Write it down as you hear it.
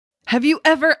Have you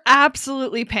ever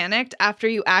absolutely panicked after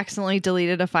you accidentally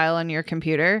deleted a file on your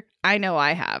computer? I know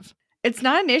I have. It's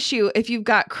not an issue if you've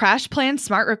got CrashPlan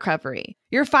Smart Recovery.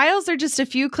 Your files are just a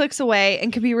few clicks away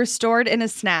and can be restored in a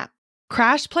snap.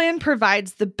 CrashPlan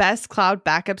provides the best cloud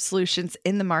backup solutions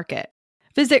in the market.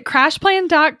 Visit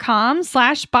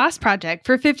crashplan.com/bossproject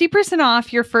for 50%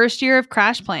 off your first year of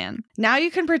CrashPlan. Now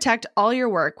you can protect all your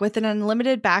work with an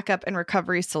unlimited backup and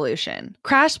recovery solution.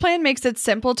 CrashPlan makes it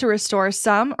simple to restore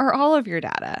some or all of your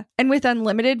data. And with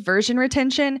unlimited version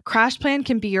retention, CrashPlan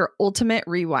can be your ultimate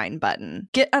rewind button.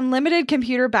 Get unlimited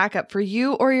computer backup for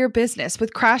you or your business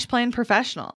with CrashPlan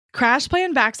Professional.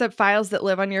 CrashPlan backs up files that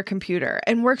live on your computer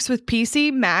and works with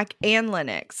PC, Mac, and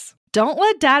Linux. Don't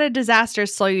let data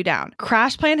disasters slow you down.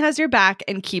 CrashPlan has your back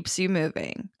and keeps you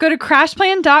moving. Go to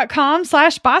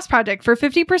crashplan.com/bossproject for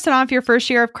 50% off your first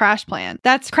year of CrashPlan.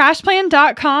 That's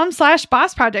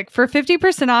crashplan.com/bossproject for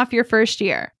 50% off your first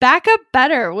year. Back up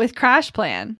better with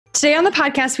CrashPlan. Today on the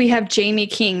podcast, we have Jamie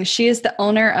King. She is the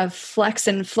owner of Flex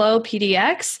and Flow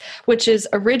PDX, which is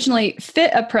originally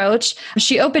Fit Approach.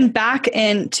 She opened back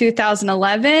in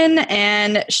 2011,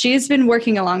 and she's been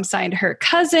working alongside her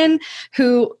cousin,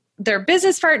 who they're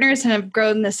business partners and have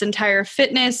grown this entire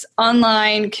fitness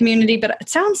online community, but it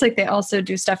sounds like they also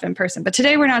do stuff in person. But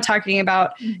today we're not talking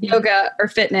about yoga or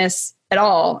fitness at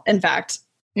all, in fact.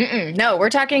 No, we're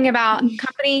talking about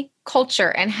company culture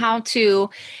and how to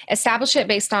establish it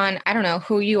based on, I don't know,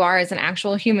 who you are as an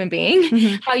actual human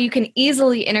being, how you can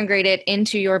easily integrate it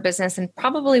into your business and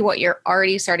probably what you're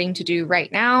already starting to do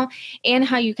right now, and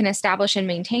how you can establish and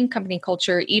maintain company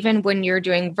culture even when you're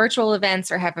doing virtual events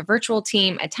or have a virtual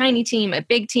team, a tiny team, a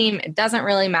big team, it doesn't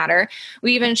really matter.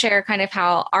 We even share kind of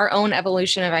how our own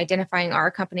evolution of identifying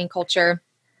our company culture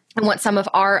and what some of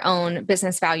our own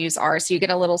business values are. So you get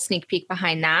a little sneak peek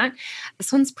behind that. This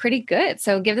one's pretty good.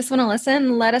 So give this one a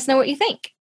listen. Let us know what you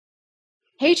think.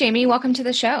 Hey, Jamie, welcome to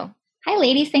the show. Hi,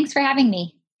 ladies. Thanks for having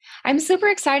me. I'm super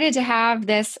excited to have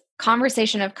this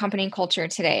conversation of company culture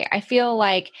today. I feel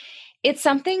like it's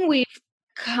something we've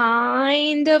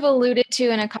kind of alluded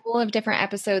to in a couple of different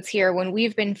episodes here when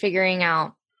we've been figuring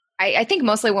out, I think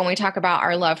mostly when we talk about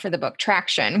our love for the book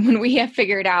Traction, when we have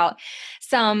figured out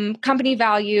some company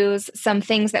values, some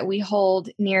things that we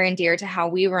hold near and dear to how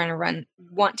we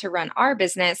want to run our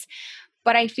business.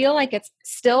 But I feel like it's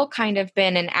still kind of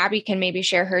been, and Abby can maybe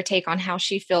share her take on how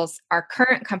she feels our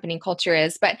current company culture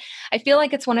is. But I feel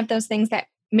like it's one of those things that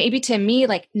maybe to me,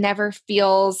 like never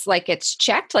feels like it's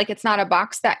checked, like it's not a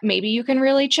box that maybe you can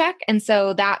really check. And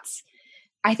so that's,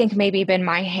 I think, maybe been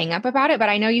my hang up about it, but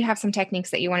I know you have some techniques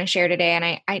that you want to share today.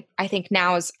 And I think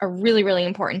now is a really, really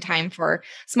important time for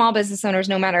small business owners,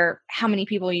 no matter how many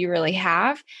people you really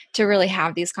have, to really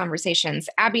have these conversations.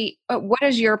 Abby, what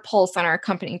is your pulse on our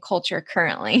company culture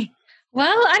currently?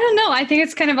 Well, I don't know. I think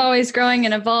it's kind of always growing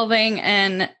and evolving.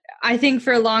 And I think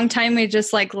for a long time, we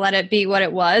just let it be what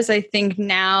it was. I think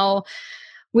now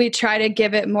we try to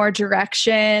give it more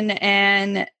direction,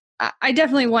 and I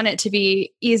definitely want it to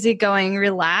be easygoing,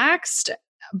 relaxed,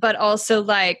 but also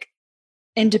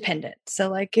independent.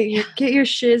 So get your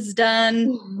shiz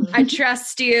done. I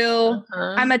trust you.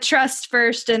 I'm a trust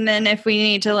first. And then if we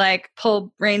need to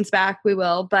pull reins back, we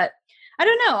will. But I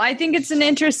don't know. I think it's an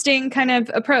interesting kind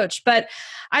of approach, but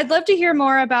I'd love to hear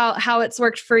more about how it's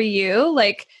worked for you.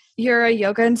 You're a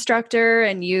yoga instructor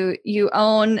and you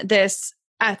own this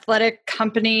athletic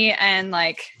company, and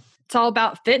it's all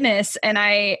about fitness. And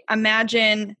I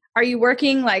imagine, are you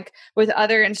working with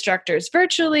other instructors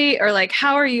virtually, or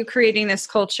how are you creating this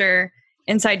culture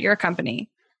inside your company?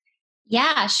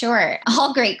 Yeah, sure.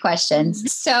 All great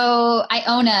questions. So I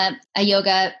own a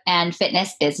yoga and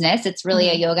fitness business. It's really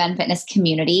a yoga and fitness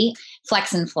community,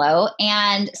 Flex and Flow.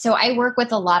 And so I work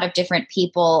with a lot of different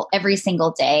people every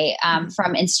single day,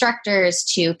 from instructors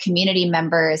to community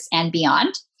members and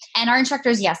beyond. And our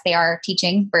instructors, yes, they are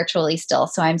teaching virtually still.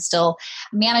 So I'm still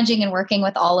managing and working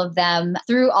with all of them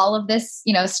through all of this,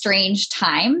 strange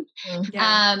time.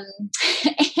 Yeah.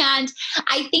 And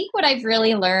I think what I've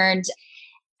really learned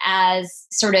as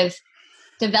sort of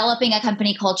developing a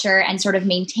company culture and sort of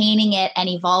maintaining it and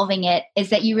evolving it is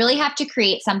that you really have to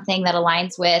create something that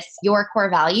aligns with your core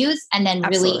values and then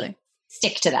really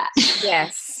stick to that.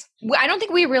 Yes. I don't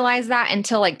think we realized that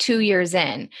until 2 years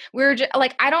in. We're just,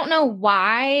 I don't know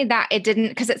why that it didn't,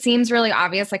 because it seems really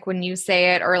obvious, when you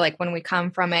say it or when we come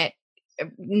from it,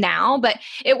 now, but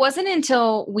it wasn't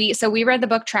until we read the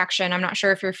book Traction. I'm not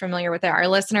sure if you're familiar with it. Our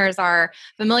listeners are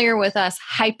familiar with us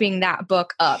hyping that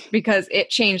book up because it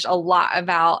changed a lot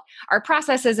about our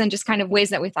processes and just kind of ways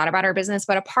that we thought about our business.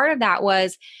 But a part of that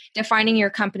was defining your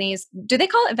company's, do they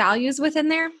call it values within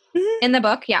there? Mm-hmm. In the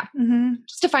book? Yeah. Mm-hmm.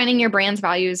 Just defining your brand's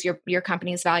values, your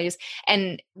company's values,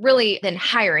 and really then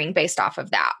hiring based off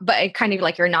of that, but kind of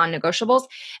like your non-negotiables.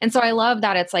 And so I love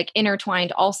that it's like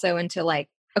intertwined also into like,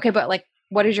 okay, but like,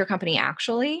 what is your company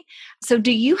actually? So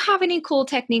do you have any cool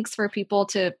techniques for people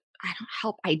to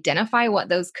help identify what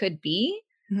those could be?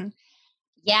 Mm-hmm.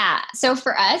 Yeah. So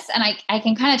for us, and I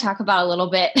can kind of talk about a little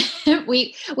bit,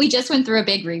 we just went through a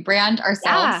big rebrand ourselves.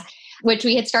 Yeah. Which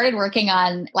we had started working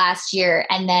on last year.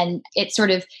 And then it sort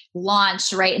of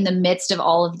launched right in the midst of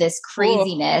all of this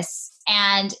craziness. Cool.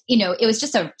 And, it was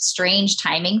just a strange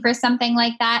timing for something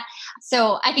like that.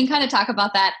 So I can kind of talk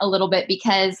about that a little bit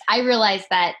because I realized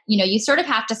that, you sort of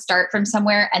have to start from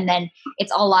somewhere and then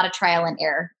it's a lot of trial and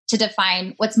error to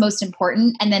define what's most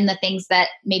important and then the things that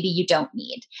maybe you don't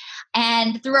need.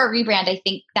 And through our rebrand, I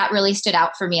think that really stood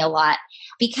out for me a lot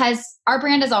because our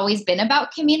brand has always been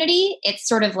about community. It's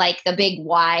sort of like the big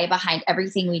why behind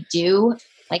everything we do,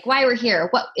 like why we're here.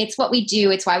 It's what we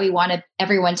do. It's why we want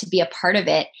everyone to be a part of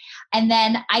it. And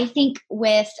then I think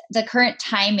with the current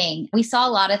timing, we saw a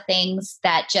lot of things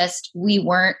that just we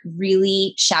weren't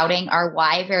really shouting our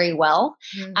why very well.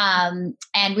 Mm-hmm.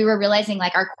 And we were realizing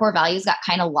like our core values got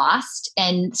kind of lost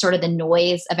in sort of the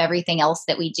noise of everything else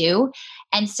that we do.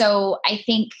 And so I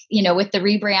think, with the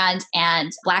rebrand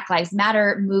and Black Lives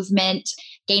Matter movement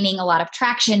gaining a lot of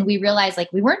traction, we realized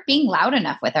like we weren't being loud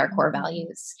enough with our core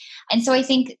values. And so I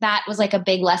think that was like a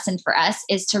big lesson for us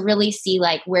is to really see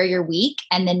like where you're weak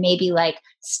and then maybe like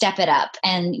step it up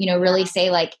and, really say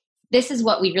like, this is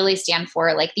what we really stand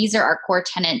for. Like these are our core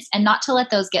tenets and not to let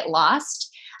those get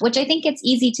lost, which I think it's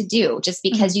easy to do just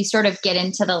because you sort of get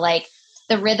into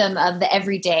the rhythm of the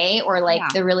everyday or like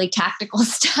the really tactical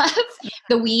stuff,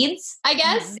 the weeds, I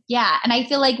guess. Mm-hmm. Yeah. And I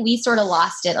feel like we sort of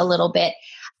lost it a little bit.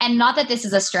 And not that this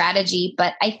is a strategy,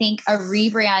 but I think a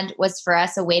rebrand was for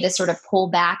us a way to sort of pull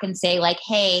back and say like,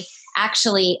 hey,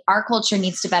 actually our culture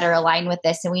needs to better align with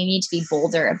this and we need to be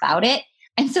bolder about it.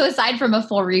 And so aside from a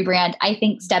full rebrand, I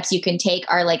think steps you can take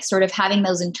are like sort of having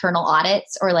those internal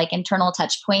audits or like internal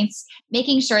touch points,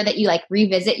 making sure that you like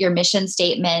revisit your mission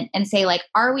statement and say like,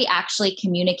 are we actually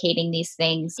communicating these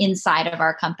things inside of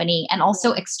our company and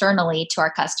also externally to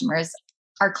our customers,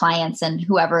 our clients, and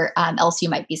whoever else you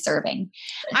might be serving?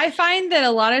 I find that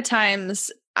a lot of times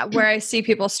where I see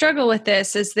people struggle with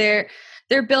this is they're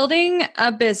building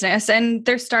a business and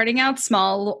they're starting out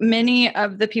small. Many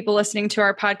of the people listening to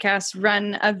our podcast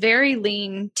run a very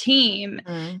lean team.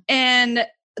 Mm. And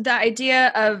the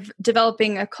idea of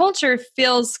developing a culture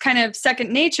feels kind of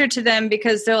second nature to them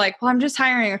because they're like, well, I'm just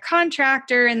hiring a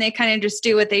contractor and they kind of just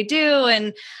do what they do.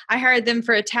 And I hired them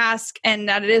for a task and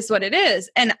that it is what it is.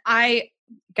 And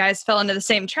guys fell into the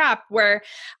same trap where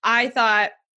I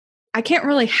thought I can't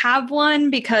really have one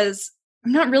because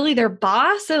I'm not really their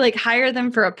boss. I like hire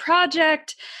them for a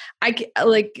project.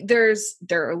 There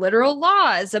are literal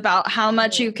laws about how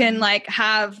much you can like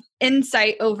have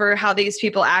insight over how these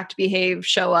people act, behave,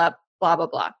 show up, blah, blah,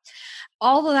 blah.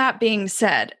 All of that being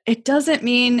said, it doesn't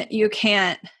mean you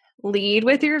can't lead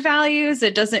with your values.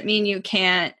 It doesn't mean you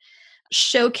can't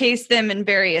showcase them in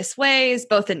various ways,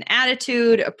 both in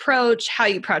attitude, approach, how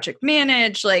you project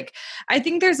manage. Like, I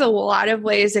think there's a lot of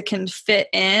ways it can fit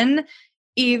in,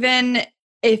 even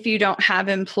if you don't have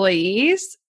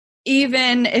employees,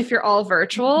 even if you're all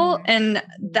virtual. Mm-hmm. And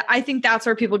I think that's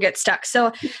where people get stuck.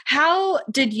 So how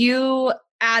did you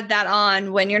add that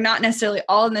on when you're not necessarily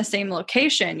all in the same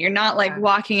location? You're not like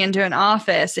walking into an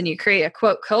office and you create a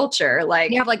quote culture.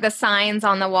 Like you have like the signs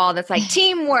on the wall that's like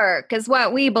teamwork is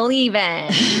what we believe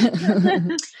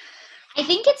in. I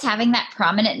think it's having that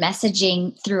prominent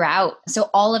messaging throughout. So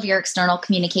all of your external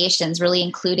communications, really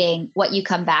including what you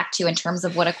come back to in terms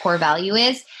of what a core value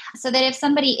is, so that if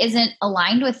somebody isn't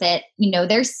aligned with it,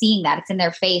 they're seeing that. It's in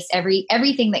their face.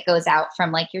 Everything that goes out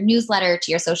from like your newsletter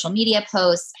to your social media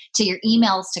posts to your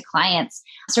emails to clients,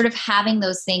 sort of having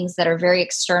those things that are very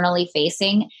externally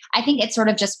facing. I think it sort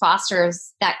of just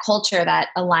fosters that culture, that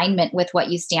alignment with what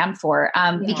you stand for.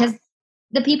 Because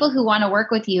the people who want to work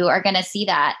with you are going to see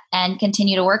that and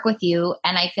continue to work with you.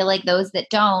 And I feel like those that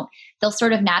don't, they'll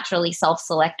sort of naturally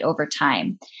self-select over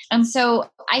time. And so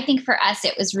I think for us,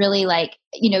 it was really like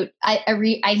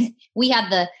we had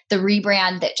the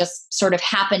rebrand that just sort of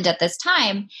happened at this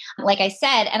time, like I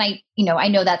said, and I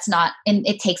know that's not, and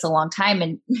it takes a long time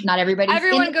and not everybody.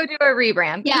 Everyone go do a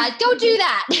rebrand. Yeah, don't do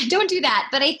that. Don't do that.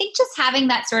 But I think just having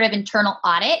that sort of internal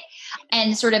audit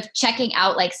and sort of checking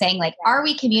out, like saying like, are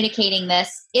we communicating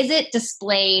this? Is it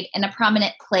displayed in a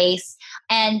prominent place?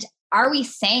 And are we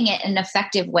saying it in an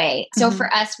effective way? So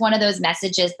for us, one of those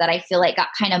messages that I feel like got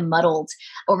kind of muddled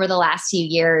over the last few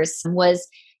years was,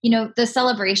 the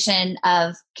celebration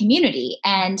of community.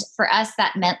 And for us,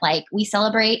 that meant like we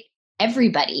celebrate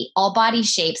everybody, all body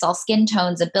shapes, all skin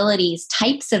tones, abilities,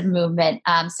 types of movement,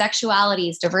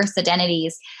 sexualities, diverse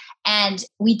identities. And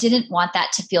we didn't want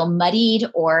that to feel muddied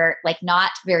or like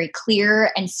not very clear.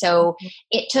 And so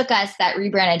it took us that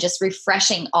rebrand and just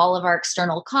refreshing all of our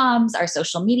external comms, our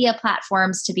social media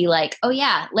platforms to be like, oh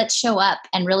yeah, let's show up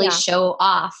and really show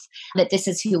off that this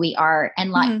is who we are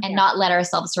and not let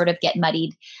ourselves sort of get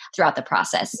muddied throughout the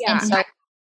process. Yeah. And so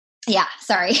yeah,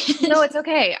 sorry. No, it's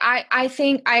okay. I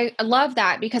think I love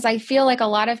that because I feel like a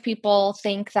lot of people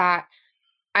think that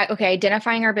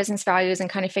identifying our business values and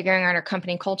kind of figuring out our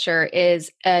company culture is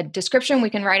a description we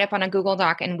can write up on a Google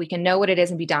Doc and we can know what it is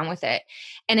and be done with it.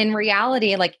 And in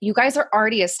reality, like you guys are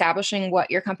already establishing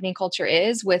what your company culture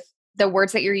is with the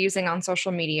words that you're using on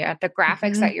social media, the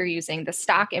graphics that you're using, the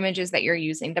stock images that you're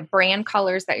using, the brand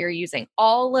colors that you're using.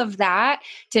 All of that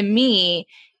to me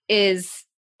is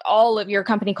all of your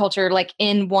company culture, like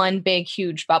in one big,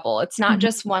 huge bubble. It's not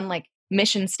just one like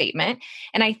mission statement.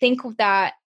 And I think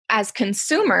that as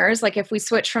consumers, like if we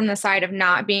switch from the side of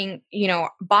not being,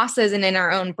 bosses and in our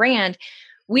own brand,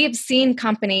 we have seen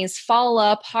companies fall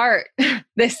apart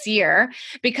this year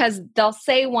because they'll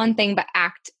say one thing but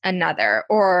act another,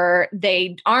 or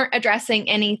they aren't addressing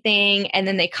anything and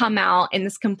then they come out in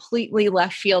this completely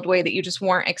left field way that you just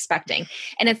weren't expecting.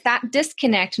 And it's that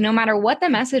disconnect, no matter what the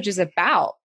message is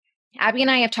about. Abby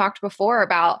and I have talked before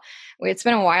about, it's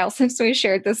been a while since we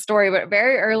shared this story, but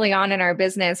very early on in our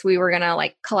business, we were going to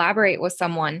like collaborate with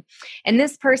someone. And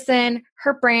this person,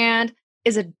 her brand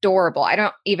is adorable. I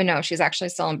don't even know if she's actually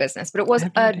still in business, but it was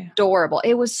adorable.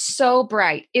 It was so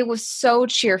bright. It was so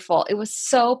cheerful. It was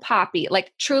so poppy,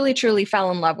 like truly, truly fell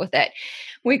in love with it.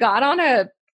 We got on a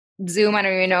Zoom, I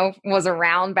don't even know if it was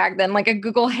around back then, like a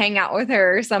Google Hangout with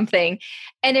her or something.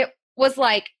 And it was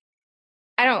like,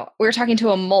 we were talking to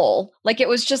a mole. Like it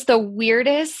was just the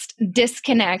weirdest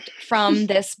disconnect from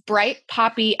this bright,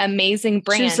 poppy, amazing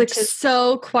brand. She was like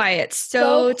so quiet,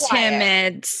 so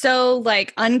timid, so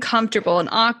like uncomfortable and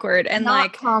awkward and not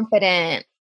like confident.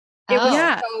 It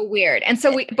was so weird. And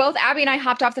so both Abby and I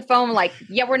hopped off the phone like,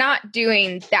 yeah, we're not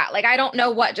doing that. Like, I don't know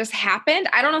what just happened.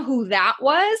 I don't know who that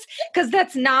was because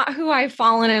that's not who I've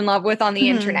fallen in love with on the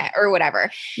internet or whatever.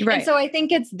 Right. And so I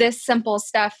think it's this simple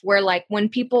stuff where like when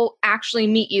people actually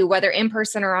meet you, whether in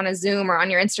person or on a Zoom or on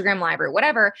your Instagram live or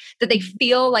whatever, that they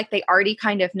feel like they already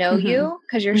kind of know you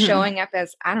because you're showing up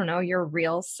as, I don't know, your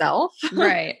real self.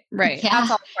 Right. Yeah.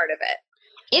 That's all part of it.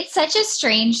 It's such a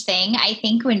strange thing. I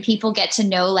think when people get to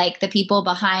know like the people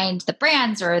behind the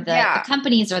brands or the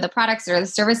companies or the products or the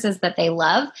services that they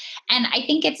love. And I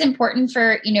think it's important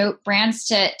for, brands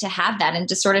to have that and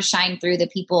to sort of shine through the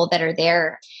people that are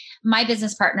there. My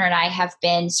business partner and I have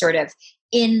been sort of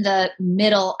in the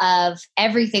middle of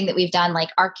everything that we've done.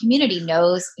 Like our community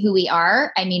knows who we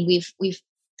are. I mean, we've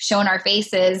shown our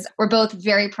faces. We're both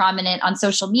very prominent on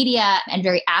social media and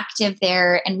very active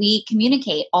there. And we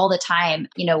communicate all the time,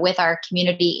 with our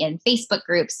community in Facebook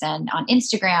groups and on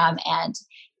Instagram and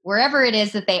wherever it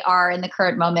is that they are in the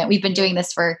current moment. We've been doing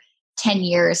this for 10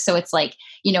 years. So it's like,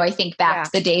 I think back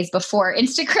to the days before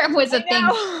Instagram was a thing.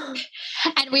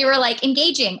 And we were like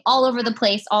engaging all over the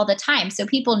place all the time. So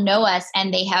people know us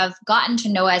and they have gotten to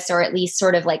know us or at least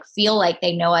sort of like feel like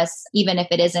they know us, even if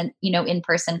it isn't,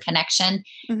 in-person connection.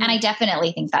 And I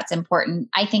definitely think that's important.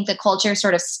 I think the culture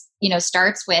sort of,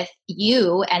 starts with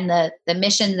you and the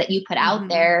mission that you put out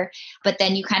there, but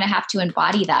then you kind of have to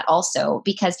embody that also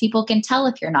because people can tell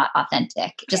if you're not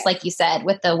authentic, just like you said,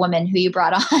 with the woman who you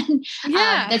brought on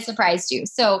that surprised you.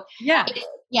 So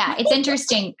it's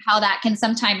interesting how that can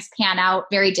sometimes pan out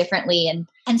very differently.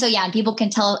 And so, and people can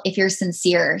tell if you're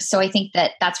sincere. So I think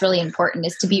that that's really important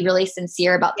is to be really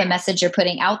sincere about the message you're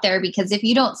putting out there, because if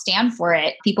you don't stand for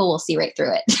it, people will see right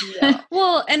through it.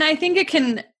 Well, and I think it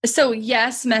can, so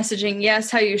yes, messaging,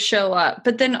 yes, how you show up,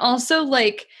 but then also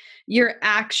like your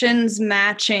actions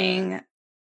matching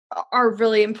are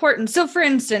really important. So for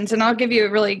instance, and I'll give you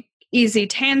a really easy,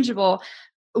 tangible,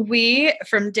 we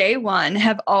from day one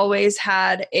have always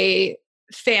had a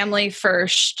family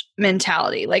first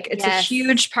mentality. Like it's a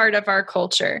huge part of our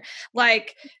culture.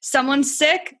 Like someone's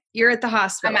sick, you're at the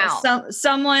hospital. I'm out.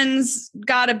 Someone's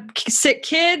got a sick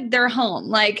kid, they're home.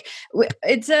 Like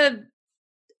it's a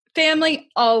family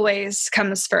always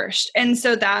comes first. And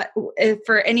so that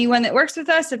for anyone that works with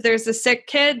us, if there's a sick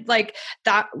kid, like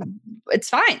that, it's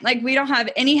fine. Like we don't have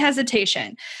any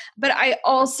hesitation. But I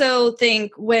also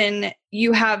think when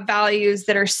you have values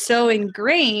that are so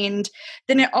ingrained,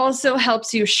 then it also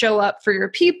helps you show up for your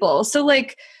people. So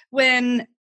like when,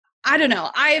 I don't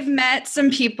know, I've met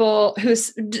some people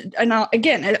who's,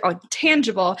 again,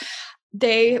 tangible,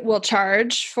 they will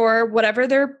charge for whatever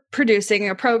they're producing,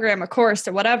 a program, a course,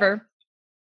 or whatever.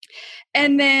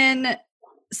 And then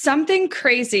something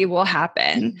crazy will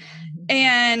happen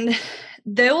and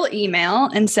they'll email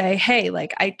and say, hey,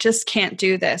 like, I just can't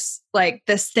do this. Like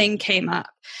this thing came up.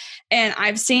 And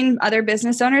I've seen other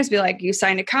business owners be like, you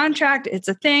signed a contract, it's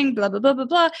a thing, blah, blah, blah, blah,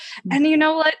 blah. And you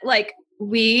know what? Like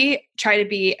we try to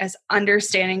be as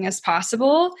understanding as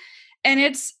possible. And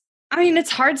it's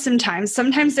hard sometimes.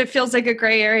 Sometimes it feels like a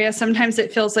gray area. Sometimes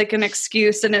it feels like an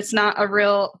excuse and it's not a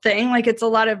real thing. Like it's a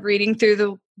lot of reading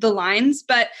through the lines.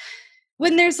 But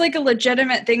when there's like a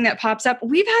legitimate thing that pops up,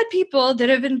 we've had people that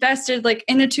have invested like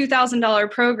in a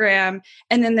 $2,000 program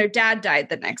and then their dad died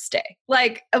the next day.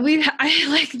 Like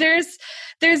there's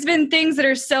been things that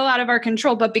are so out of our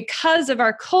control, but because of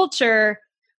our culture,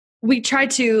 we try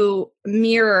to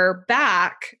mirror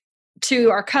back to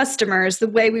our customers the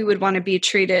way we would want to be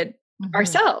treated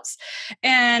ourselves.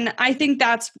 And I think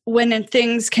that's when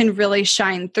things can really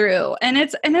shine through. And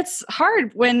it's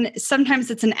hard when sometimes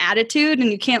it's an attitude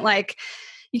and you can't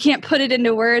put it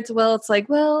into words. Well, it's like,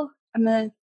 well,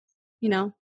 if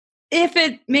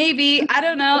it maybe, I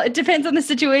don't know, it depends on the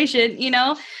situation,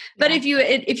 but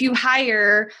if you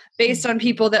hire based on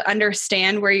people that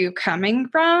understand where you're coming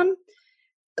from,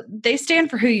 they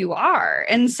stand for who you are.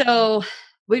 And so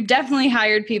we've definitely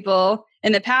hired people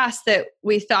in the past that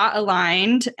we thought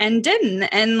aligned and didn't.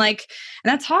 And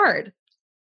that's hard.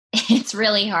 It's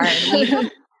really hard.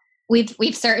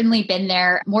 We've certainly been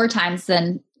there more times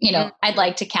than, I'd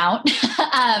like to count.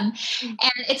 And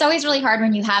it's always really hard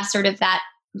when you have sort of that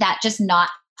just not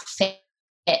fit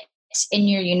in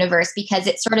your universe, because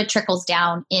it sort of trickles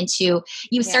down into,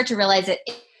 you start to realize it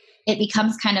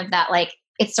becomes kind of that, like,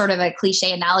 it's sort of a cliche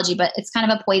analogy, but it's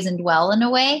kind of a poisoned well in a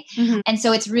way. And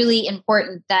so it's really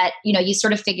important that, you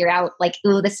sort of figure out like,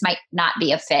 ooh, this might not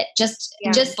be a fit. Just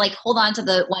like hold on to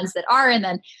the ones that are, and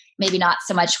then maybe not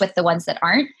so much with the ones that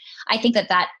aren't. I think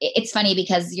that it's funny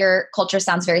because your culture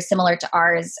sounds very similar to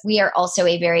ours. We are also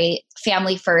a very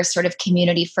family first, sort of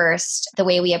community first, the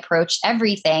way we approach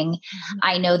everything.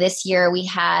 I know this year we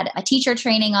had a teacher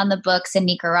training on the books in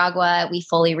Nicaragua. We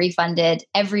fully refunded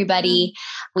everybody.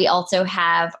 We also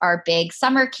have our big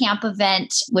summer camp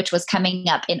event, which was coming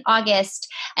up in August.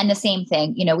 And the same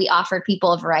thing, we offered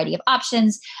people a variety of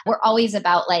options. We're always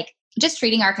about like, just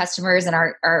treating our customers and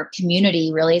our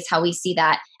community really is how we see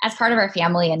that as part of our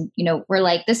family. And, we're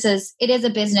like, it is a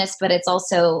business, but it's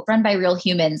also run by real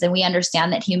humans. And we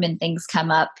understand that human things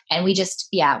come up, and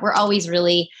we're always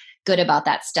really good about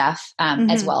that stuff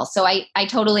as well. So I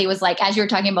totally was like, as you were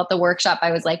talking about the workshop,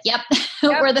 I was like, yep.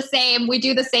 We're the same. We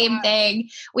do the same thing.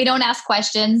 We don't ask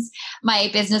questions. My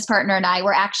business partner and I,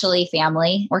 we're actually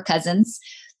family. We're cousins.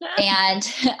 And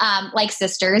like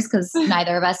sisters, because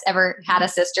neither of us ever had a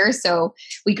sister. So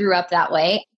we grew up that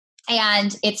way.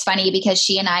 And it's funny because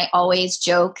she and I always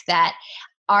joke that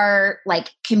our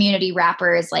like community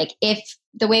wrappers, like if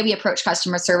the way we approach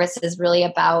customer service is really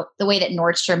about the way that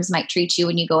Nordstrom's might treat you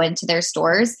when you go into their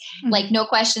stores, like no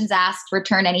questions asked,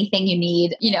 return anything you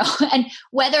need, and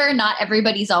whether or not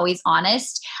everybody's always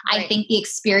honest, I think the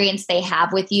experience they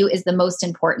have with you is the most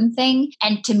important thing.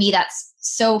 And to me, that's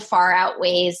so far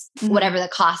outweighs whatever the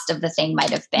cost of the thing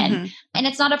might have been. And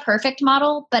it's not a perfect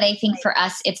model, but I think for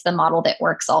us, it's the model that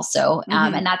works also.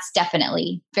 And that's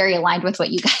definitely very aligned with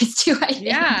what you guys do, I think.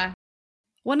 Yeah.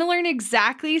 Want to learn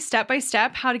exactly step by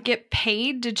step how to get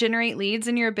paid to generate leads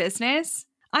in your business?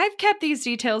 I've kept these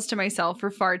details to myself for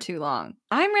far too long.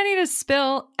 I'm ready to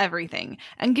spill everything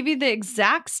and give you the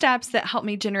exact steps that help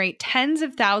me generate tens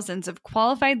of thousands of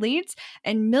qualified leads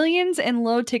and millions in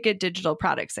low-ticket digital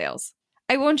product sales.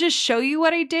 I won't just show you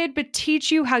what I did, but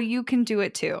teach you how you can do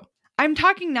it too. I'm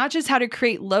talking not just how to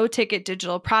create low-ticket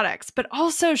digital products, but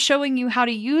also showing you how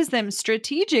to use them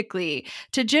strategically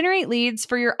to generate leads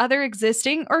for your other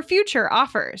existing or future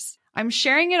offers. I'm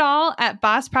sharing it all at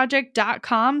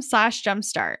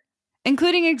bossproject.com/jumpstart,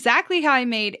 including exactly how I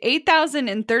made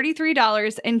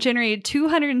 $8,033 and generated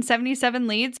 277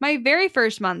 leads my very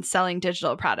first month selling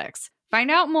digital products.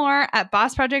 Find out more at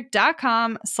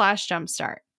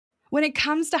bossproject.com/jumpstart. When it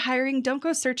comes to hiring, don't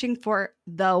go searching for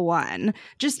the one.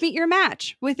 Just meet your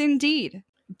match with Indeed.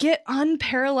 Get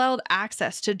unparalleled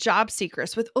access to job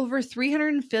seekers with over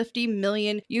 350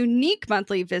 million unique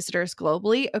monthly visitors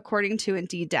globally, according to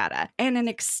Indeed data, and an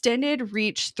extended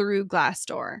reach through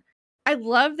Glassdoor. I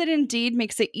love that Indeed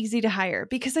makes it easy to hire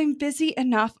because I'm busy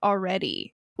enough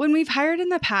already. When we've hired in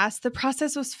the past, the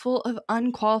process was full of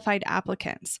unqualified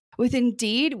applicants. With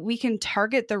Indeed, we can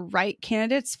target the right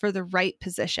candidates for the right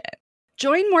position.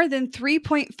 Join more than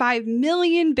 3.5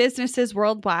 million businesses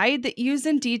worldwide that use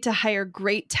Indeed to hire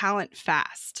great talent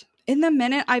fast. In the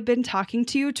minute I've been talking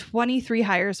to you, 23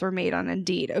 hires were made on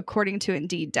Indeed, according to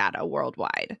Indeed data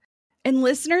worldwide. And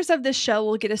listeners of this show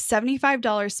will get a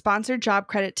 $75 sponsored job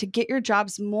credit to get your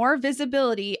jobs more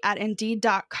visibility at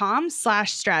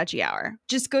Indeed.com/Strategy Hour.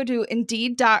 Just go to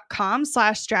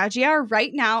Indeed.com/Strategy Hour right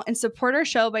now and support our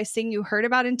show by saying you heard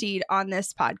about Indeed on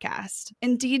this podcast.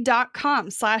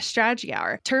 Indeed.com/Strategy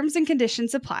Hour. Terms and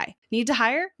conditions apply. Need to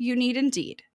hire? You need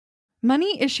Indeed.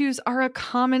 Money issues are a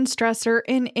common stressor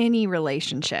in any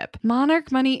relationship.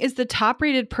 Monarch Money is the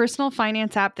top-rated personal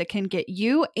finance app that can get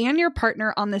you and your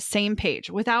partner on the same page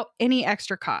without any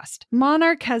extra cost.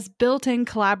 Monarch has built-in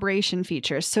collaboration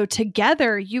features, so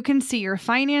together you can see your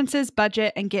finances,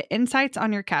 budget, and get insights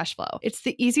on your cash flow. It's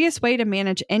the easiest way to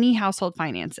manage any household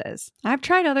finances. I've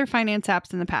tried other finance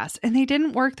apps in the past, and they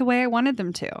didn't work the way I wanted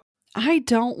them to. I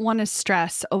don't want to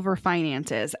stress over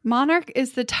finances. Monarch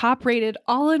is the top-rated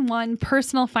all-in-one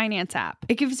personal finance app.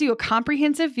 It gives you a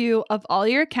comprehensive view of all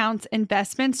your accounts,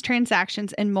 investments,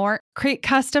 transactions, and more. Create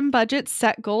custom budgets,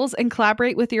 set goals, and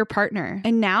collaborate with your partner.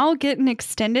 And now get an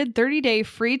extended 30-day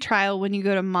free trial when you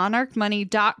go to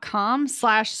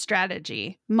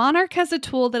monarchmoney.com/strategy. Monarch has a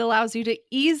tool that allows you to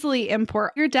easily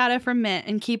import your data from Mint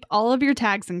and keep all of your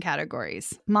tags and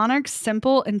categories. Monarch's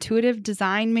simple, intuitive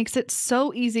design makes it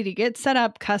so easy to get set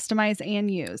up, customize,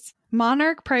 and use.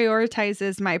 Monarch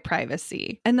prioritizes my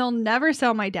privacy, and they'll never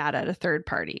sell my data to third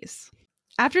parties.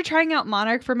 After trying out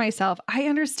Monarch for myself, I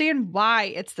understand why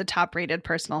it's the top-rated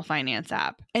personal finance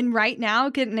app. And right now,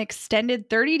 get an extended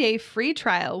 30-day free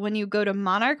trial when you go to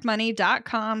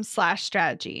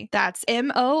monarchmoney.com/strategy. That's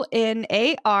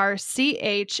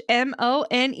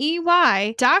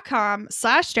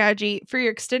monarchmoney.com/strategy for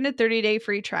your extended 30-day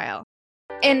free trial.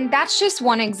 And that's just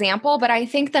one example, but I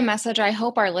think the message I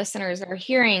hope our listeners are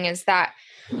hearing is that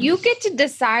you get to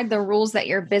decide the rules that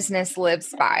your business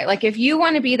lives by. Like if you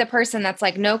want to be the person that's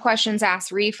like no questions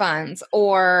asked refunds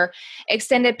or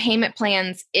extended payment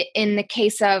plans in the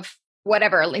case of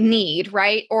whatever need,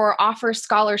 right? Or offer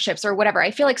scholarships or whatever. I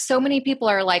feel like so many people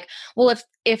are like, well,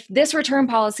 if this return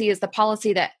policy is the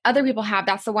policy that other people have,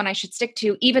 that's the one I should stick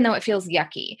to, even though it feels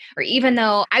yucky, or even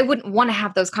though I wouldn't want to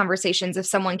have those conversations if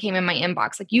someone came in my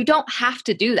inbox. Like you don't have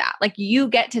to do that. Like you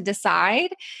get to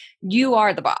decide. You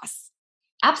are the boss.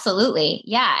 Absolutely.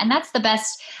 Yeah. And that's the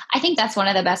best. I think that's one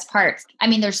of the best parts. I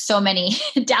mean, there's so many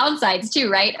downsides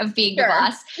too, right? Of being the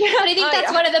boss. But I think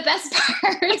that's one of the best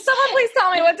parts. Like, someone please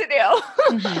tell me what to do.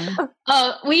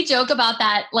 Oh, we joke about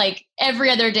that like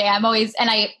every other day. I'm always, and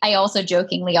I also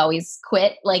jokingly always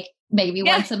quit like maybe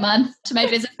once a month to my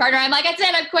business partner. I'm like, I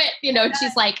said I quit, and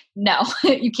she's like, no,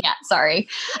 you can't, sorry.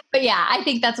 But yeah, I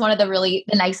think that's one of the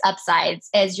nice upsides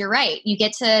is you're right. You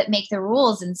get to make the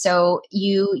rules. And so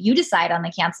you decide on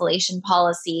the cancellation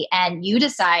policy and you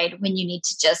decide when you need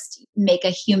to just make a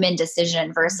human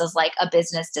decision versus like a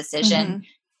business decision. Mm-hmm.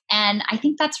 And I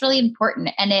think that's really important.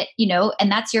 And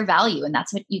and that's your value and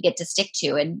that's what you get to stick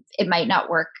to. And it might not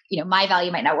work, my value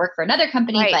might not work for another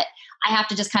company, right. But I have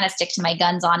to just kind of stick to my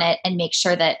guns on it and make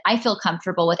sure that I feel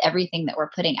comfortable with everything that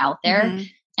we're putting out there. Mm-hmm.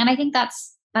 And I think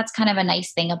that's kind of a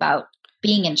nice thing about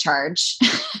being in charge.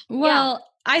 Well,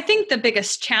 I think the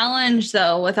biggest challenge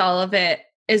though with all of it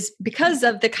is because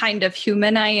of the kind of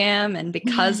human I am and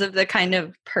because of the kind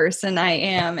of person I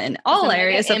am in all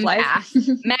areas of life.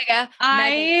 Mega.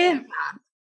 I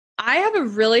have a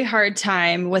really hard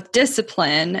time with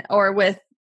discipline or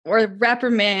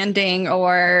reprimanding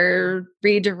or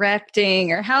redirecting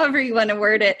or however you want to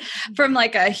word it from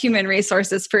like a human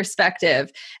resources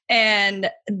perspective. And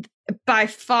by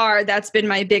far, that's been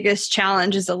my biggest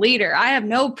challenge as a leader. I have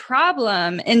no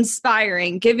problem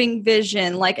inspiring, giving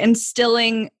vision, like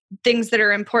instilling things that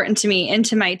are important to me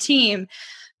into my team.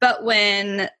 But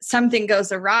when something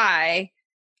goes awry,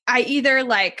 I either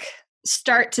like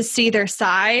start to see their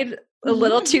side a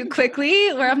little too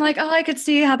quickly where I'm like, oh, I could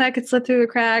see how that could slip through the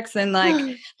cracks and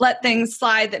like let things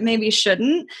slide that maybe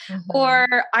shouldn't. Mm-hmm. Or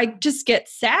I just get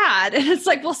sad. And it's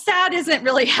like, well, sad isn't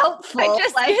really helpful. I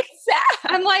just get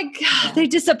sad. I'm like, they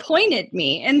disappointed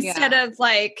me instead of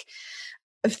like,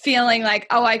 feeling like,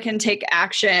 oh, I can take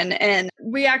action. And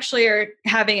we actually are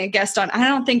having a guest on. I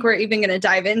don't think we're even going to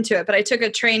dive into it, but I took a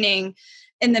training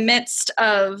in the midst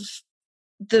of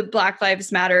the Black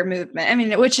Lives Matter movement. I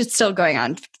mean, which is still going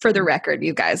on, for the record,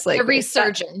 you guys. Like the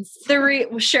resurgence.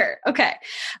 Sure. Okay.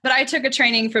 But I took a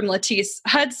training from Latisse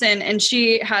Hudson, and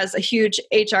she has a huge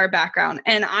HR background.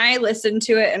 And I listened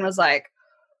to it and was like,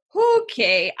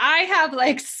 okay, I have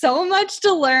like so much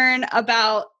to learn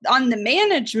about on the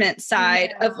management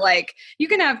side of like, you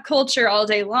can have culture all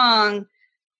day long,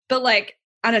 but like,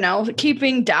 I don't know,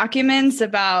 keeping documents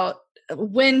about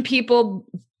when people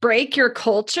break your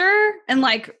culture and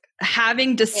like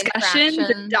having discussions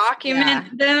and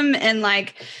document them and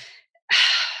like.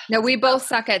 No, we both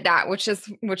suck at that, which is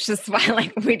why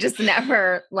like we just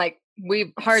never like,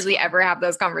 we hardly ever have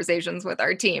those conversations with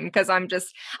our team, because I'm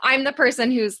the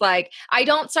person who's like, I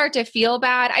don't start to feel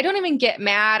bad. I don't even get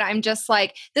mad. I'm just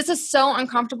like, this is so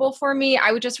uncomfortable for me.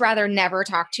 I would just rather never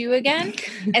talk to you again.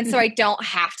 And so I don't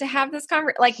have to have this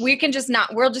conversation. Like we can just not,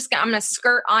 I'm going to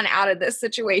skirt on out of this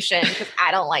situation because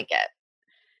I don't like it.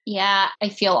 Yeah, I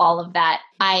feel all of that.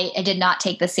 I did not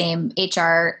take the same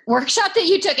HR workshop that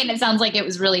you took, and it sounds like it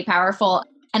was really powerful.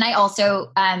 And I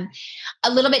also, a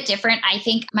little bit different. I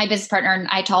think my business partner and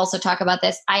I also talk about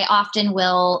this. I often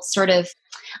will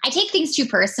I take things too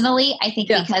personally. I think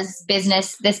because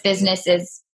this business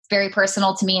is very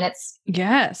personal to me, and it's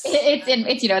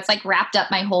it's like wrapped up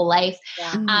my whole life.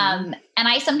 Yeah. And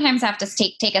I sometimes have to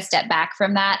take a step back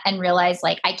from that and realize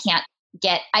like I can't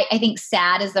I think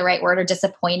sad is the right word, or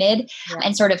disappointed,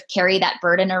 and sort of carry that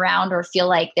burden around or feel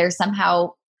like there's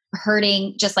somehow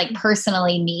hurting just like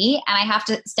personally me. And I have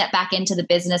to step back into the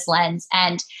business lens,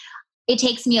 and it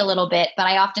takes me a little bit, but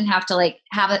I often have to like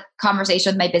have a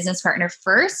conversation with my business partner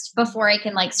first before I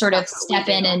can like sort of step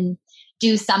in and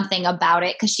do something about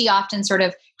it. 'Cause she often sort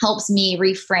of helps me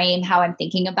reframe how I'm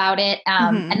thinking about it.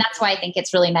 And that's why I think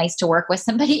it's really nice to work with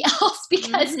somebody else,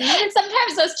 because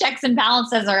sometimes those checks and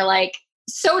balances are like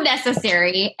so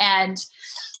necessary. And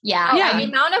the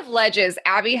amount of ledges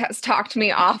Abby has talked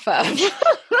me off of.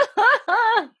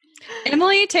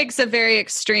 Emily takes a very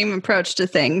extreme approach to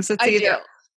things. It's either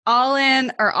all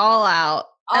in or all out.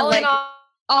 All in, all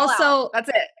out. That's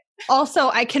it. Also,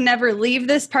 I can never leave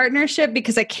this partnership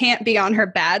because I can't be on her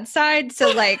bad side. So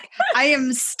like I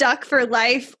am stuck for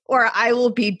life or I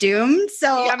will be doomed.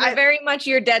 So I'm very much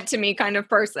you're dead to me kind of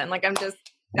person. Like that's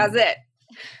it.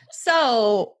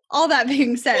 So all that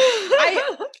being said,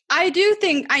 I do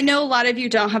think, I know a lot of you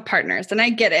don't have partners, and I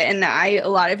get it. And a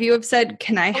lot of you have said,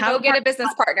 can I get a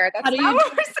business partner? That's not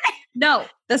what we're saying. No,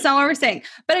 that's not what we're saying.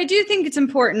 But I do think it's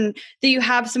important that you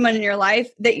have someone in your life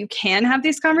that you can have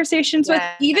these conversations with,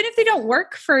 even if they don't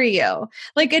work for you.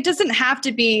 Like it doesn't have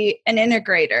to be an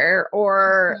integrator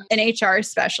or an HR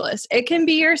specialist. It can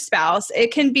be your spouse.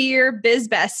 It can be your biz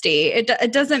bestie.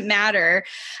 It doesn't matter.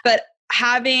 But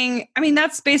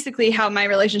that's basically how my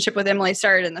relationship with Emily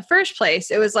started in the first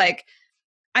place. It was like,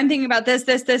 I'm thinking about this.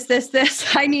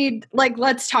 I need, like,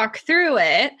 let's talk through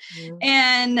it.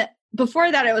 And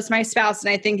before that, it was my spouse. And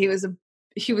I think he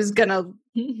was going to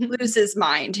lose his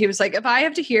mind. He was like, if I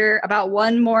have to hear about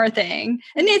one more thing,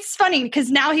 and it's funny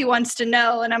because now he wants to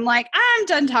know. And I'm like, I'm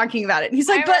done talking about it. And he's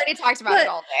like, I've already talked about it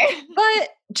all day. But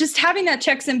just having that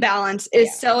checks and balance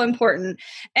is so important.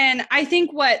 And I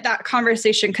think what that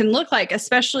conversation can look like,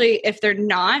 especially if they're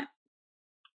not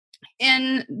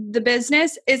in the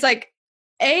business, is like,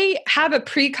 have a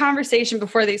pre-conversation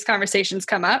before these conversations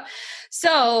come up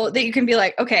so that you can be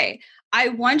like, okay, I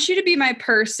want you to be my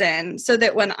person so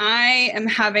that when I am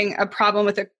having a problem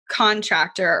with a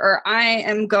contractor or I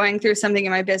am going through something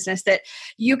in my business, that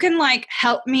you can like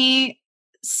help me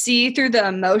see through the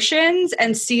emotions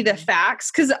and see the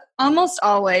facts. Because almost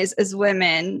always as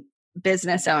women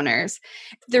business owners,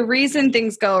 the reason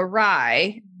things go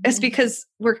awry is because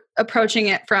we're approaching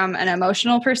it from an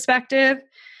emotional perspective.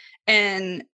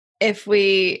 And if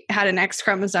we had an X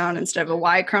chromosome instead of a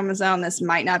Y chromosome, this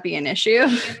might not be an issue.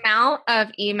 The amount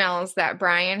of emails that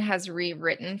Brian has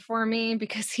rewritten for me,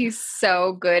 because he's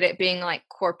so good at being like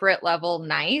corporate level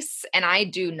nice. And I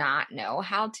do not know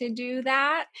how to do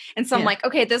that. And so I'm like,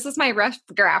 okay, this is my rough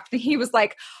draft. And he was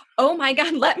like, oh my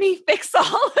God, let me fix all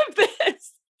of this.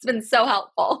 It's been so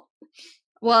helpful.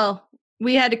 Well,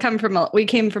 we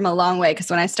came from a long way, because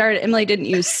when I started, Emily didn't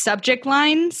use subject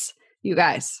lines. You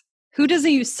guys. Who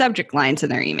doesn't use subject lines in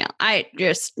their email?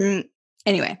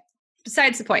 Anyway,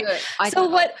 besides the point. So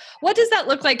what does that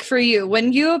look like for you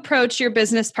when you approach your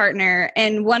business partner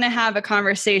and want to have a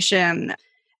conversation,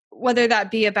 whether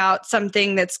that be about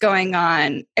something that's going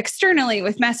on externally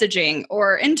with messaging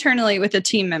or internally with a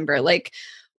team member? Like,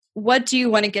 what do you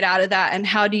want to get out of that and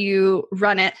how do you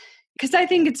run it? Because I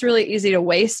think it's really easy to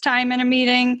waste time in a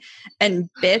meeting and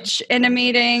bitch in a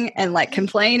meeting and like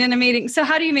complain in a meeting. So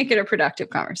how do you make it a productive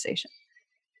conversation?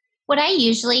 What I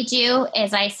usually do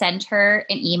is I send her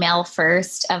an email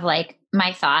first of like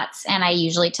my thoughts. And I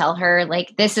usually tell her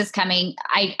like, this is coming.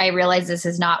 I realize this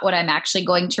is not what I'm actually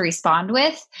going to respond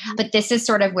with, but this is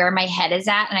sort of where my head is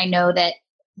at. And I know that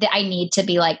I need to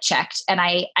be like checked and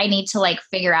I need to like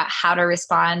figure out how to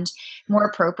respond more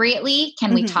appropriately.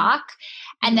 Can we talk?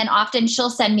 And then often she'll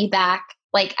send me back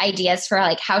like ideas for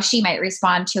like how she might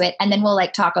respond to it. And then we'll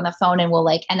like talk on the phone and we'll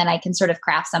like, and then I can sort of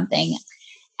craft something.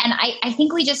 And I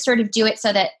think we just sort of do it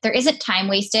so that there isn't time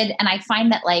wasted. And I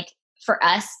find that like for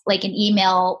us, like an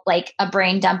email, like a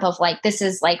brain dump of like, this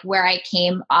is like where I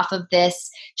came off of this.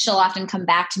 She'll often come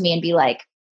back to me and be like,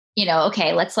 you know,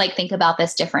 okay, let's like think about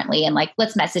this differently and like,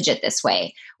 let's message it this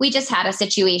way. We just had a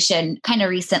situation kind of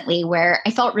recently where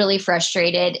I felt really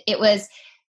frustrated. It was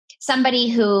somebody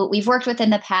who we've worked with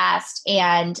in the past,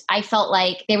 and I felt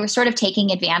like they were sort of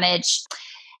taking advantage.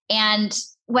 And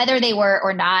whether they were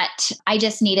or not, I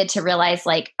just needed to realize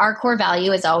like our core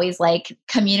value is always like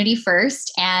community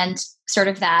first and sort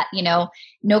of that, you know,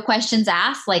 no questions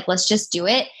asked, like, let's just do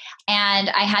it. And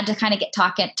I had to kind of get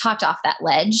talked off that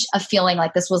ledge of feeling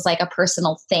like this was like a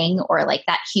personal thing or like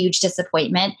that huge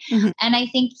disappointment. And I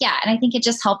think, it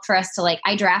just helped for us to like,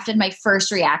 I drafted my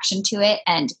first reaction to it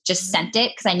and just sent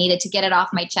it because I needed to get it off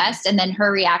my chest. And then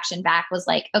her reaction back was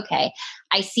like, okay,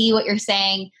 I see what you're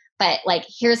saying, but like,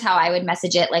 here's how I would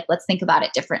message it. Like, let's think about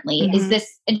it differently. Is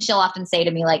this, and she'll often say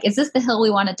to me like, is this the hill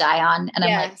we want to die on? And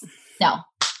I'm like,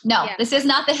 no, this is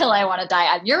not the hill I want to die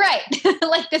on. You're right.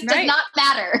 Like this does not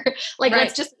matter. Like,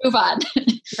 let's just move on.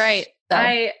 Right. So.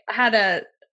 I had a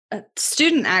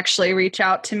student actually reach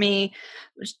out to me.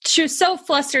 She was so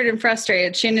flustered and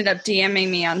frustrated. She ended up DMing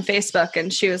me on Facebook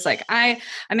and she was like, I'm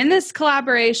in this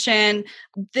collaboration.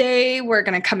 They were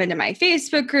going to come into my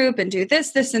Facebook group and do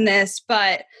this, this, and this.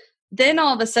 But then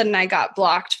all of a sudden I got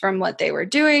blocked from what they were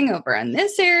doing over in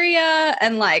this area.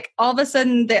 And like all of a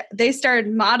sudden they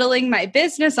started modeling my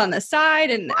business on the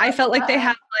side. And I felt like they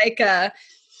had like a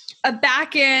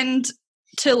back end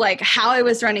to like how I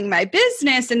was running my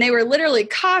business. And they were literally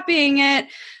copying it.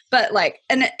 But like,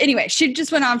 and anyway, she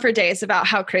just went on for days about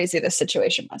how crazy this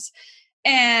situation was.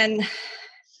 And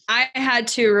I had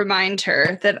to remind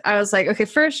her that I was like, okay,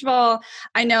 first of all,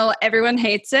 I know everyone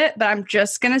hates it, but I'm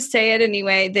just going to say it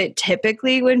anyway, that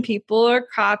typically when people are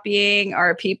copying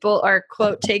or people are,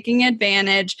 quote, taking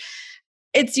advantage,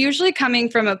 it's usually coming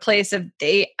from a place of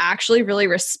they actually really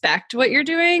respect what you're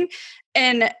doing.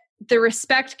 And the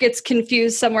respect gets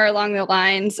confused somewhere along the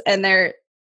lines and they're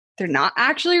not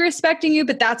actually respecting you,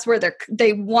 but that's where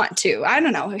they want to. I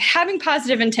don't know. Having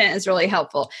positive intent is really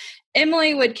helpful.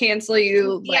 Emily would cancel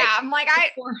you. Like, I'm like,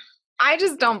 I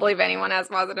just don't believe anyone has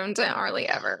positive intent hardly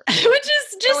ever. Which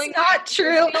is just not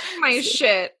true. My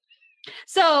shit.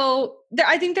 So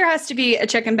I think there has to be a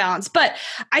check and balance. But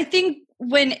I think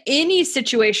when any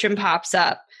situation pops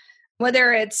up,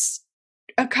 whether it's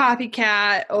a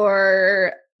copycat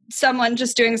or someone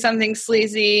just doing something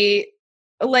sleazy,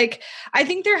 like, I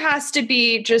think there has to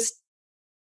be just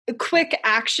quick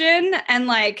action. And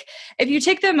like, if you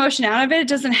take the emotion out of it, it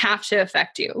doesn't have to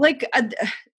affect you. Like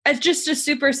just a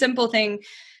super simple thing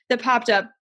that popped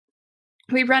up.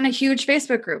 We run a huge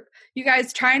Facebook group. You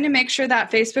guys trying to make sure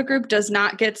that Facebook group does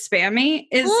not get spammy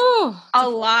is a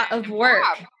lot of work.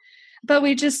 But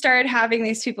we just started having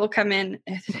these people come in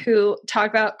who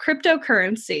talk about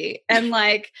cryptocurrency and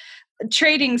like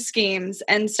trading schemes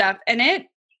and stuff. And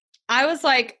I was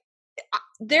like,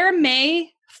 there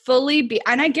may fully be,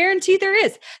 and I guarantee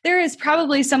there is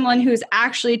probably someone who's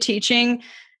actually teaching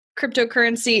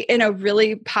cryptocurrency in a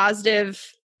really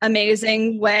positive,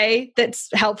 amazing way that's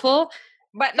helpful.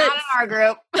 But not in our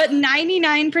group. But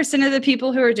 99% of the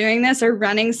people who are doing this are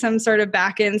running some sort of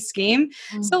back-end scheme.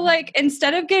 So like,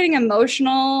 instead of getting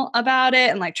emotional about it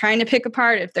and like trying to pick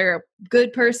apart if they're a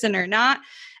good person or not,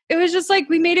 it was just like,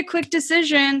 we made a quick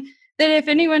decision that if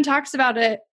anyone talks about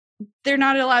it, they're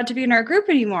not allowed to be in our group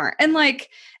anymore. And like,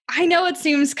 I know it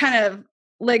seems kind of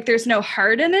like there's no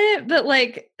heart in it, but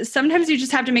like sometimes you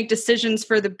just have to make decisions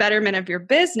for the betterment of your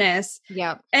business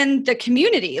and the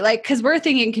community. Like, cause we're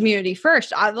thinking community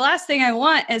first. The last thing I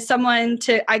want is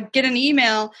I get an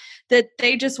email that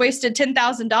they just wasted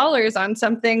 $10,000 on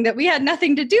something that we had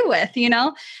nothing to do with, you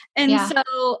know? And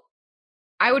so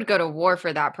I would go to war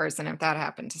for that person if that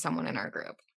happened to someone in our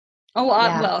group.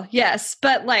 Well, yes,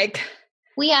 but like,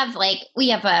 we have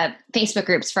Facebook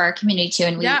groups for our community too.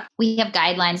 And we have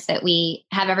guidelines that we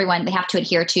have everyone, they have to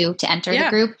adhere to enter the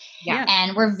group.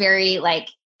 And we're very like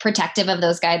protective of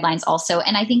those guidelines also.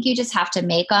 And I think you just have to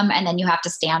make them and then you have to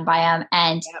stand by them.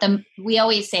 And we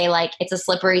always say like, it's a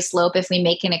slippery slope if we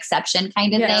make an exception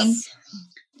kind of thing.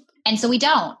 And so we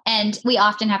don't. And we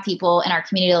often have people in our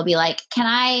community will be like, can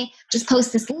I just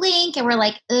post this link? And we're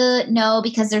like, no,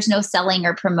 because there's no selling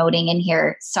or promoting in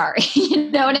here. Sorry.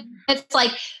 And it's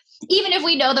like, even if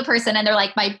we know the person and they're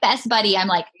like my best buddy, I'm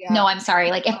like, no, I'm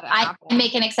sorry. Like if I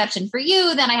make an exception for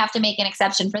you, then I have to make an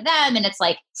exception for them. And it's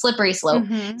like slippery slope.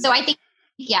 So I think,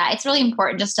 it's really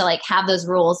important just to like have those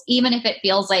rules, even if it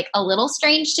feels like a little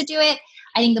strange to do it.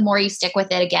 I think the more you stick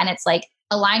with it, again, it's like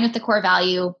align with the core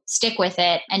value, stick with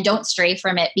it, and don't stray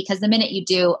from it, because the minute you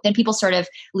do, then people sort of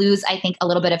lose, I think, a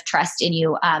little bit of trust in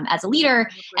you as a leader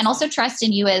 100%. And also trust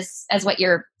in you as what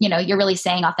you're really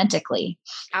saying authentically.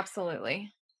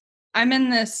 Absolutely. I'm in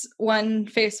this one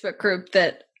Facebook group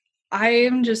that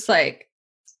I'm just like,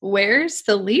 where's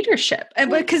the leadership?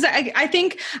 And because I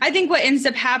think what ends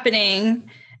up happening,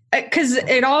 because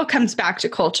it all comes back to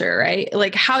culture, right?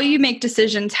 Like how you make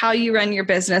decisions, how you run your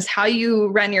business, how you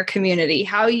run your community,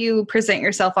 how you present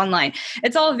yourself online.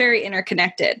 It's all very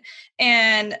interconnected.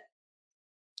 And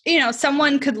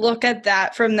someone could look at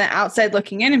that from the outside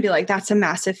looking in and be like, that's a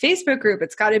massive Facebook group.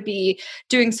 It's got to be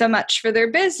doing so much for their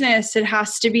business. It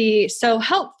has to be so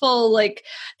helpful. Like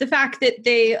the fact that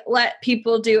they let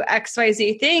people do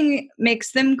XYZ thing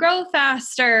makes them grow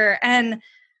faster. And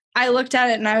I looked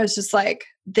at it and I was just like,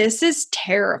 this is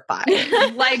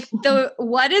terrifying. Like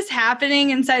what is happening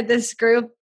inside this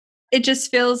group, it just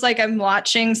feels like I'm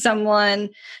watching someone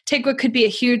take what could be a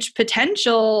huge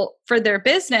potential for their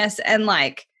business and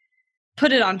like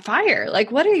put it on fire.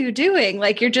 Like, what are you doing?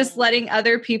 Like, you're just letting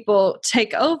other people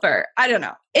take over. I don't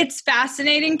know. It's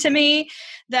fascinating to me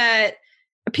that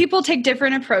people take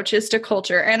different approaches to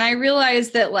culture. And I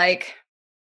realize that like,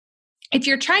 if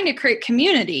you're trying to create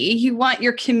community, you want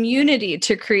your community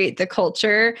to create the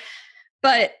culture,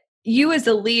 but you as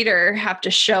a leader have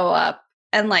to show up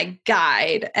and like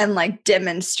guide and like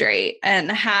demonstrate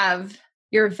and have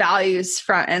your values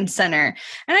front and center.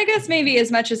 And I guess maybe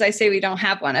as much as I say we don't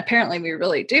have one, apparently we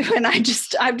really do. And I'm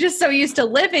just so used to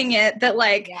living it that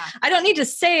like, I don't need to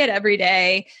say it every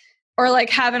day or like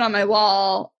have it on my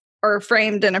wall or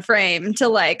framed in a frame to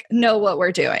like know what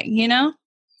we're doing,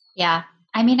 Yeah.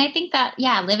 I mean, I think that,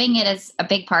 living it is a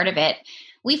big part of it.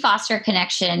 We foster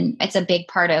connection. It's a big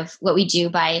part of what we do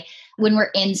by when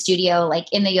we're in studio,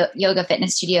 like in the yoga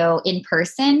fitness studio in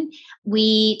person,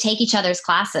 we take each other's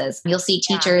classes. You'll see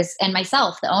teachers and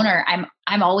myself, the owner,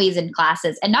 I'm always in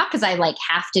classes, and not because I like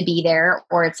have to be there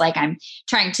or it's like I'm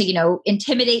trying to,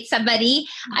 intimidate somebody.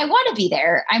 I want to be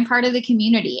there. I'm part of the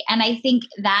community. And I think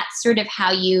that's sort of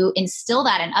how you instill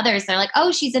that in others. They're like,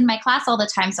 oh, she's in my class all the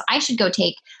time, so I should go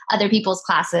take other people's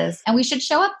classes and we should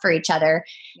show up for each other.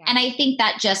 Yeah. And I think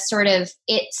that just sort of,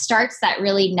 it starts that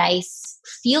really nice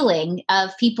feeling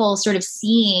of people sort of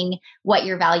seeing what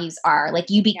your values are. Like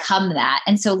you become that.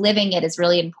 And so living it is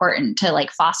really important to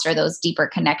like foster those deeper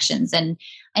connections and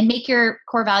make your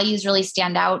core values really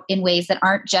stand out in ways that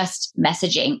aren't just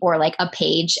messaging or like a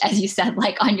page, as you said,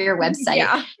 like on your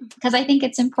website, because I think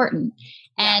it's important.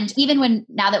 And even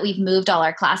now that we've moved all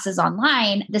our classes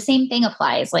online, the same thing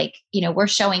applies. Like, we're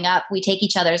showing up, we take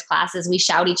each other's classes, we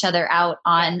shout each other out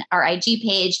on our IG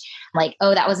page, like,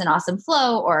 oh, that was an awesome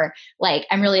flow, or like,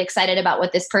 I'm really excited about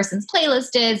what this person's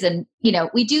playlist is. And,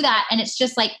 we do that. And it's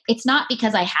just like, it's not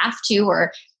because I have to,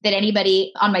 or that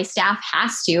anybody on my staff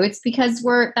has to. It's because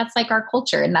that's like our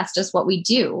culture and that's just what we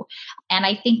do. And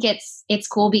I think it's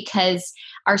cool because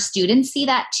our students see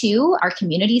that too. Our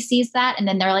community sees that. And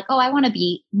then they're like, oh, I want to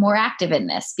be more active in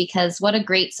this because what a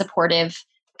great supportive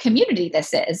community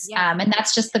this is. Yeah. And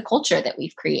that's just the culture that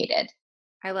we've created.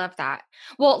 I love that.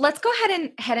 Well, let's go ahead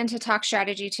and head into talk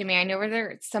strategy to me. I know there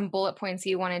are some bullet points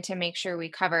you wanted to make sure we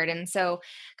covered. And so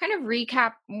kind of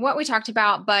recap what we talked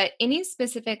about, but any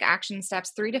specific action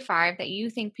steps, 3 to 5 that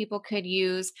you think people could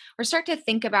use or start to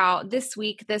think about this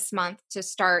week, this month to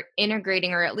start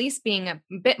integrating or at least being a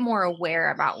bit more aware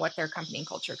about what their company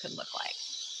culture could look like.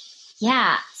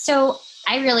 Yeah. So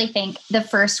I really think the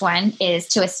first one is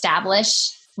to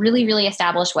really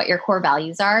establish what your core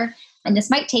values are. And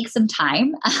this might take some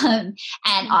time. And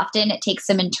often it takes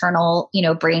some internal,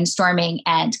 brainstorming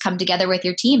and come together with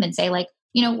your team and say like,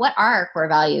 what are our core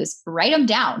values? Write them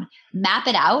down, map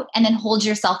it out, and then hold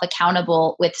yourself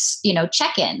accountable with,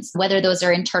 check-ins, whether those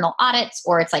are internal audits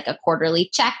or it's like a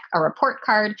quarterly check, a report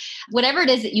card, whatever it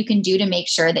is that you can do to make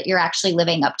sure that you're actually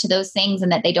living up to those things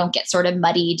and that they don't get sort of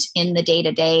muddied in the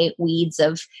day-to-day weeds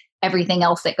of everything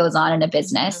else that goes on in a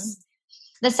business. Mm-hmm.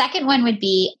 The second one would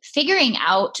be figuring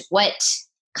out what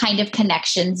kind of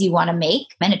connections you want to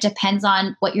make. And it depends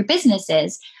on what your business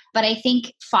is. But I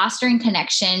think fostering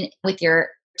connection with your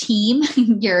team,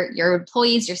 your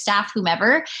employees, your staff,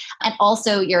 whomever, and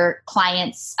also your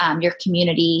clients, your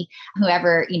community,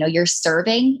 whoever, you're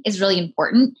serving is really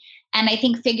important. And I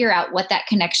think figure out what that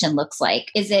connection looks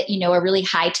like. Is it, a really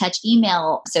high touch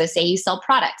email? So say you sell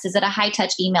products. Is it a high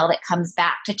touch email that comes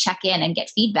back to check in and get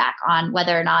feedback on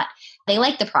whether or not they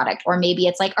like the product? Or maybe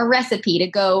it's like a recipe to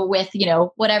go with,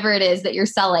 whatever it is that you're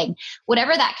selling.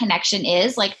 Whatever that connection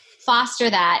is, like foster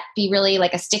that, be really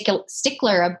like a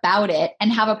stickler about it,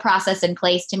 and have a process in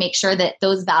place to make sure that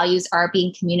those values are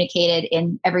being communicated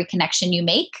in every connection you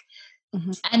make.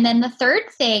 Mm-hmm. And then the third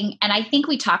thing, and I think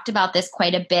we talked about this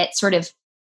quite a bit, sort of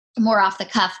more off the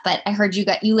cuff, but I heard you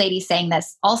ladies saying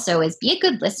this also, is be a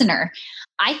good listener.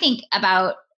 I think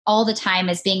about all the time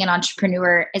as being an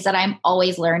entrepreneur is that I'm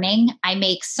always learning. I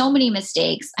make so many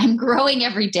mistakes. I'm growing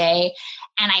every day.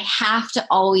 And I have to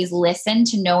always listen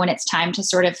to know when it's time to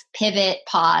sort of pivot,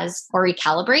 pause, or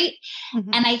recalibrate.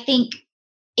 Mm-hmm. And I think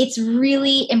it's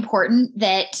really important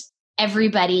that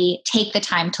everybody take the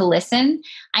time to listen.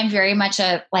 I'm very much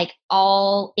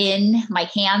all in, my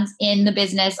hands in the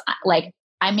business. Like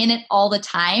I'm in it all the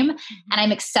time, and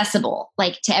I'm accessible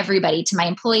to everybody, to my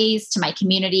employees, to my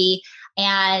community.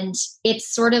 And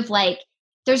it's sort of like,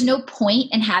 there's no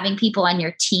point in having people on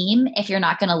your team if you're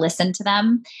not going to listen to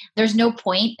them. There's no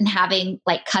point in having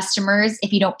customers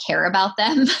if you don't care about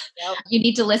them. Yep. You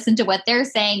need to listen to what they're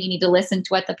saying. You need to listen to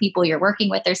what the people you're working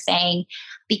with are saying,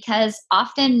 because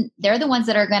often they're the ones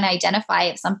that are going to identify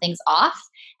if something's off,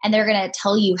 and they're going to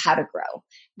tell you how to grow.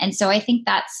 And so I think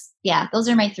those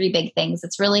are my three big things.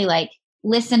 It's really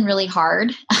listen really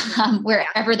hard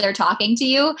wherever they're talking to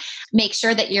you. Make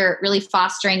sure that you're really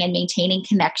fostering and maintaining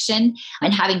connection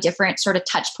and having different sort of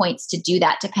touch points to do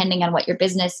that depending on what your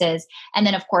business is. And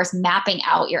then, of course, mapping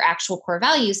out your actual core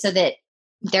values so that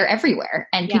they're everywhere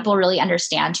and people really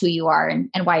understand who you are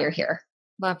and why you're here.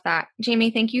 Love that.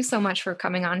 Jamie, thank you so much for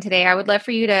coming on today. I would love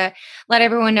for you to let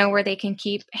everyone know where they can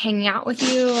keep hanging out with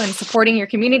you and supporting your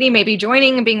community, maybe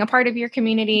joining and being a part of your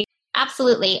community.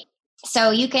 Absolutely.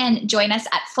 So you can join us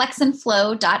at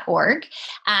flexandflow.org.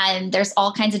 There's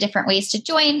all kinds of different ways to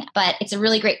join, but it's a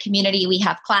really great community. We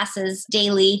have classes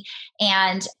daily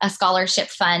and a scholarship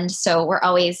fund. So we're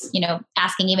always,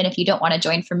 asking, even if you don't want to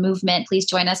join for movement, please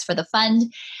join us for the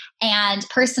fund. And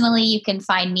personally, you can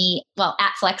find me,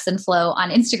 at Flex and Flow on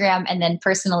Instagram, and then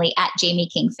personally at Jamie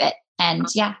King Fit. And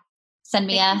send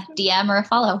me a DM or a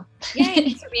follow. Yay,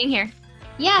 thanks for being here.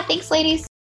 Yeah, thanks, ladies.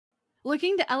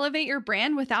 Looking to elevate your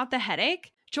brand without the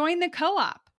headache? Join the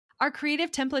Co-op, our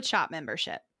creative template shop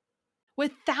membership.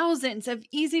 With thousands of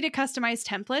easy to customize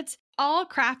templates, all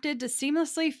crafted to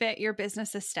seamlessly fit your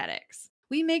business aesthetics,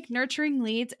 we make nurturing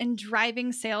leads and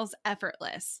driving sales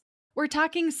effortless. We're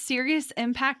talking serious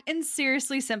impact and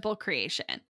seriously simple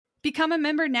creation. Become a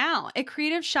member now at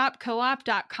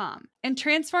creativeshopcoop.com and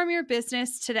transform your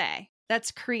business today.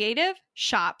 That's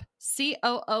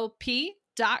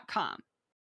creativeshopcoop.com.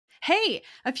 Hey,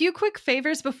 a few quick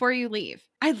favors before you leave.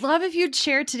 I'd love if you'd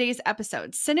share today's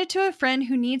episode, send it to a friend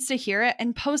who needs to hear it,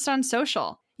 and post on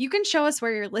social. You can show us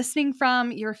where you're listening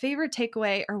from, your favorite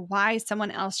takeaway, or why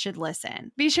someone else should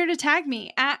listen. Be sure to tag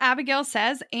me at Abigail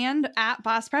Says and at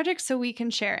Boss Project so we can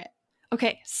share it.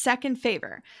 Okay, second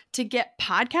favor. To get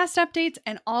podcast updates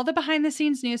and all the behind the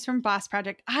scenes news from Boss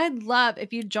Project, I'd love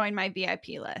if you'd join my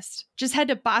VIP list. Just head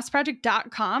to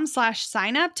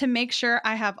bossproject.com/sign up to make sure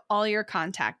I have all your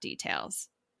contact details.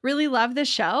 Really love the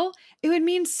show? It would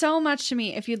mean so much to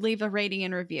me if you'd leave a rating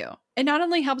and review. It not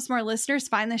only helps more listeners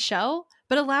find the show,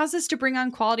 but allows us to bring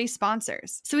on quality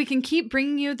sponsors so we can keep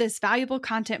bringing you this valuable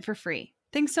content for free.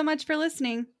 Thanks so much for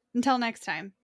listening. Until next time.